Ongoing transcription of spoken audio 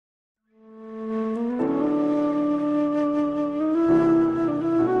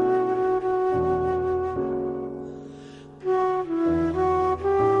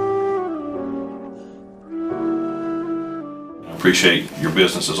appreciate your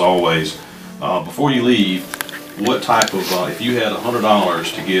business as always. Before you leave, what type of, if you had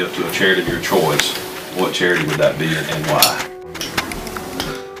 $100 to give to a charity of your choice, what charity would that be and why?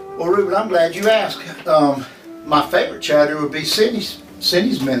 Well, Ruben, I'm glad you asked. My favorite charity would be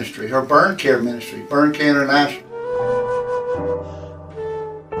Cindy's ministry, her burn care ministry, Burn Care International.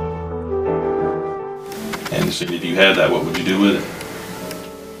 And Cindy, if you had that, what would you do with it?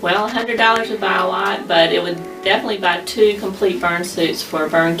 Well, $100 would buy a lot, but it would definitely buy 2 complete burn suits for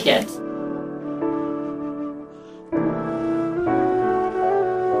burn kids.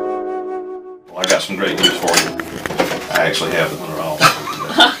 Well, I got some great news for you. I actually have the $100.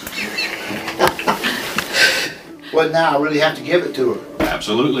 Well, now I really have to give it to her.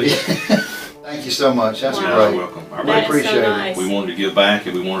 Absolutely. Thank you so much. That's Wow. great. You're welcome. I really That is appreciate so it. nice. We wanted to give back,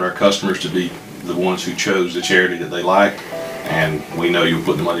 and we wanted our customers to be the ones who chose the charity that they like, and we know you'll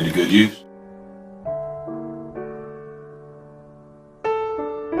put the money to good use.